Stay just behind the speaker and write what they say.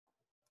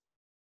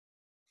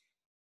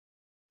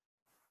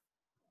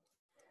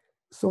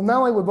So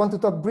now I would want to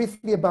talk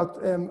briefly about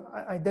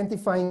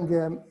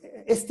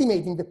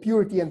estimating the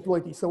purity and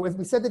ploidy. So as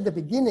we said at the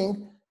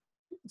beginning,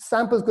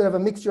 samples could have a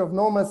mixture of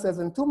normal cells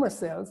and tumor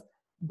cells,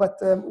 but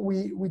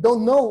we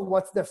don't know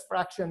what's their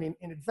fraction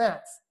in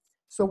advance.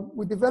 So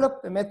we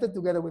developed a method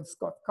together with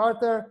Scott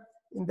Carter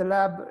in the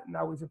lab,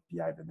 now with a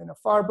PI,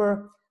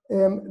 Dana-Farber,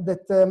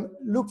 that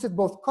looks at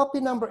both copy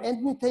number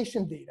and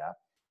mutation data,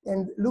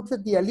 and looks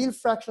at the allele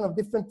fraction of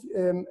different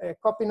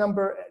copy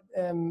number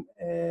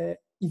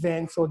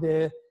events, or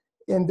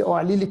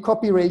allelic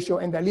copy ratio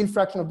and the allele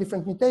fraction of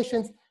different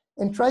mutations,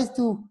 and tries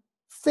to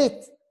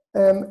fit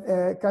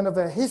kind of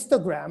a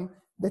histogram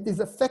that is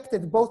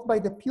affected both by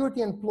the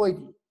purity and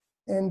ploidy.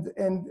 And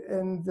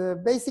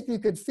basically you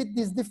could fit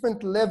these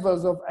different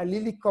levels of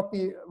allelic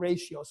copy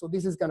ratio. So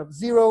this is kind of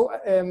 0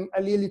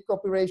 allelic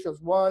copy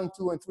ratios, 1,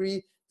 2, and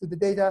 3 to the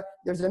data.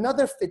 There's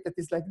another fit that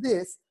is like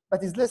this,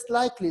 but is less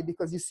likely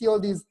because you see all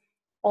these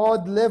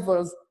odd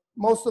levels.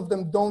 Most of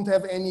them don't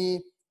have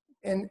any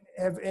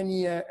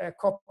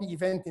copy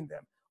event in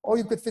them. Or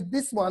you could fit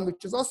this one,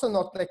 which is also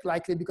not like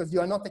likely because you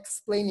are not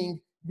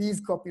explaining these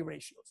copy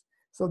ratios.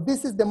 So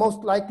this is the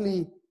most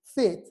likely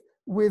fit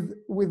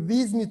with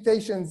these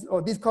mutations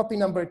or these copy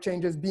number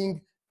changes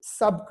being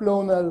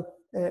subclonal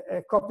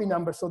copy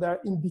numbers. So they're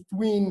in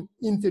between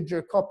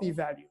integer copy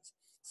values.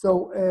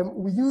 So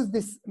we use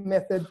this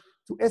method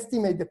to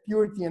estimate the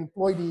purity and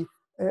ploidy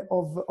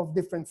of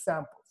different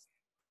samples.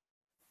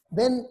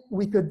 Then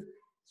we could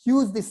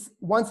use this,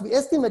 once we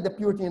estimate the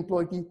purity and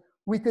ploidy,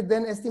 we could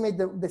then estimate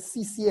the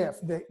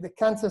CCF, the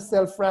cancer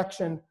cell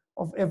fraction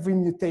of every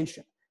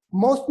mutation.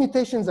 Most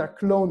mutations are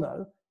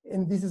clonal,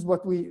 and this is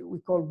what we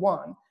call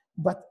 1,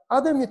 but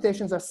other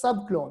mutations are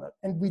subclonal.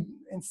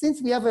 And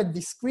since we have a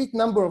discrete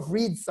number of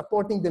reads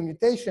supporting the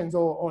mutations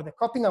or the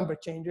copy number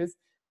changes,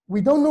 we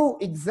don't know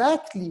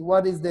exactly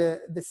what is the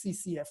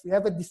CCF. We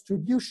have a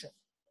distribution.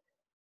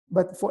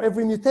 But for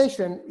every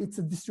mutation, it's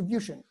a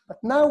distribution. But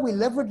now we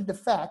leverage the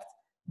fact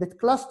that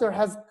cluster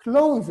has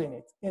clones in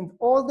it, and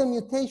all the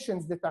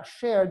mutations that are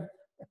shared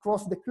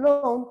across the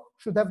clone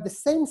should have the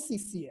same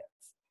CCF.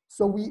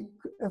 So we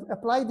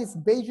apply this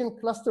Bayesian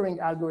clustering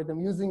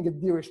algorithm using a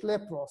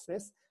Dirichlet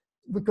process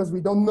because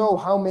we don't know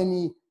how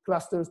many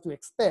clusters to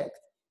expect.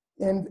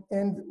 And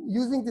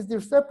using this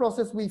Dirichlet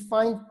process, we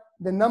find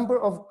the number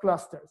of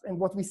clusters. And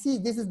what we see,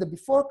 this is the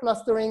before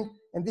clustering,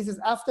 and this is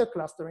after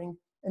clustering.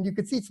 And you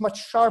can see it's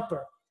much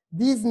sharper.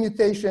 These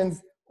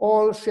mutations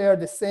all share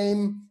the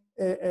same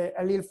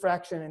allele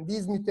fraction, and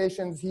these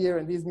mutations here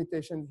and these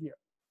mutations here.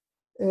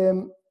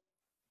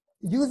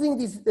 Using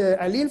this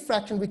allele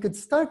fraction, we could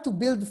start to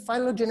build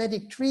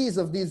phylogenetic trees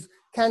of these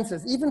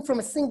cancers, even from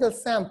a single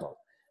sample,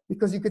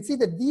 because you could see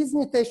that these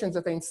mutations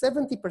that are in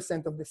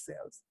 70% of the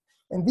cells,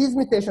 and these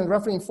mutations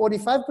roughly in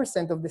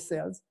 45% of the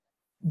cells,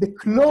 the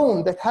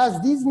clone that has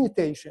these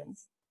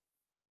mutations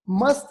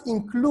must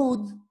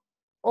include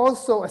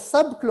also a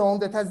subclone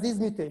that has these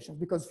mutations,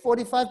 because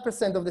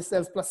 45% of the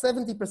cells plus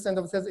 70%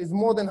 of the cells is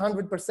more than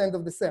 100%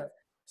 of the cells.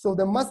 So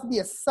there must be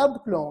a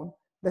subclone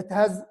that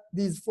has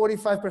these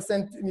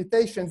 45%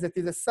 mutations that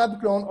is a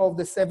subclone of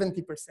the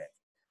 70%.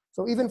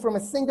 So even from a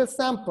single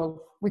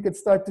sample, we could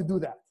start to do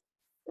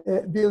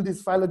that, build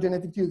this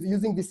phylogenetic trees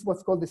using this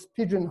what's called this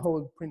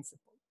pigeonhole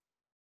principle.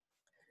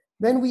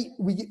 Then we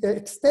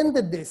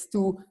extended this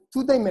to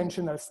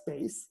two-dimensional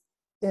space.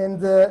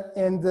 And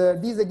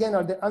these again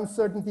are the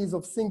uncertainties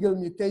of single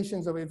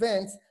mutations of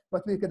events,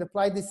 but we could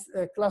apply this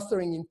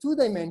clustering in 2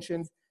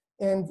 dimensions.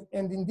 And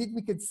indeed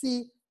we could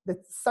see that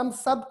some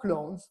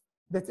subclones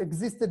that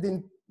existed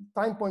in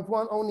time point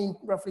 1 only in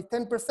roughly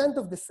 10%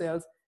 of the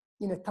cells,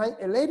 in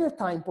a later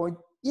time point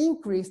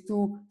increased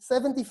to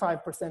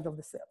 75% of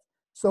the cells.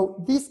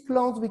 So these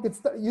clones, we could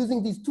start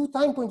using these 2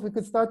 time points, we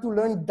could start to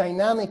learn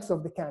dynamics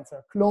of the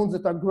cancer, clones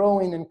that are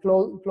growing and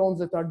clones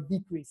that are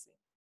decreasing.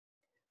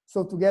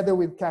 So together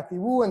with Kathy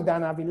Wu and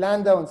Dana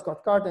Avilanda and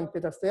Scott Carter and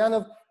Peter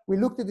Stoyanov, we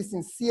looked at this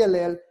in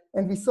CLL,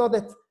 and we saw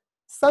that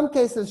some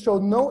cases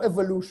showed no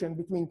evolution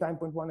between time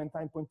point 1 and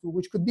time point 2,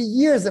 which could be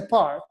years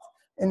apart,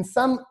 and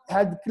some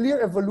had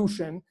clear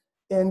evolution,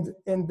 and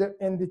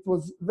it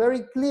was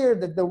very clear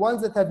that the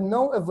ones that had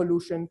no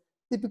evolution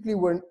typically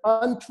were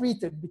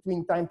untreated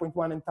between time point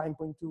 1 and time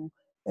point 2,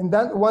 and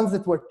then ones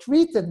that were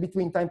treated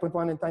between time point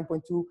 1 and time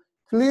point 2,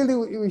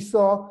 clearly we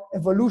saw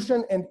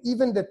evolution, and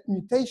even the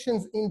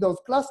mutations in those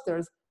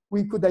clusters,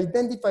 we could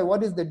identify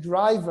what is the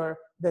driver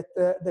that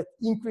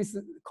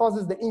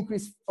causes the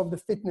increase of the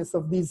fitness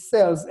of these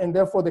cells, and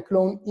therefore the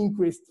clone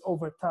increased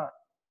over time.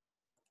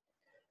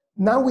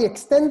 Now we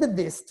extended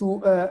this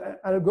to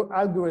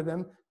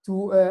algorithm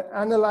to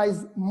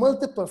analyze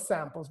multiple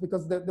samples,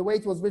 because the way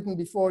it was written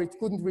before, it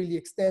couldn't really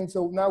extend.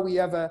 So now we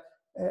have a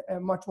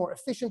much more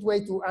efficient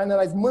way to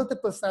analyze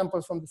multiple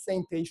samples from the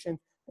same patient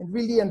and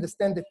really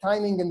understand the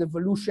timing and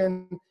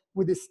evolution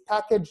with this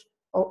package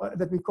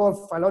that we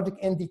call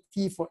phylogic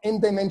NDT for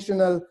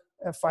n-dimensional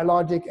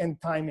phylogic and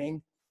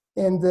timing.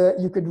 And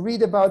you could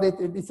read about it.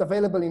 It's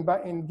available in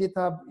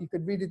GitHub. You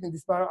could read it in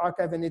this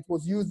bioRxiv, and it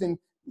was used in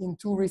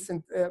 2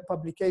 recent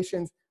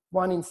publications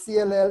one in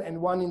CLL and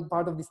one in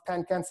part of this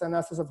pan-cancer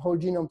analysis of whole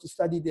genome to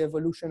study the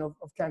evolution of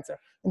cancer.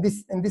 And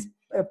this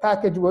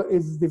package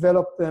is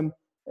developed,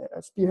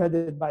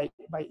 spearheaded by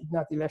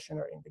Ignati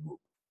Leschner in the group.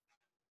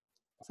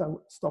 So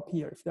I'll stop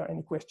here if there are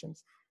any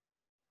questions.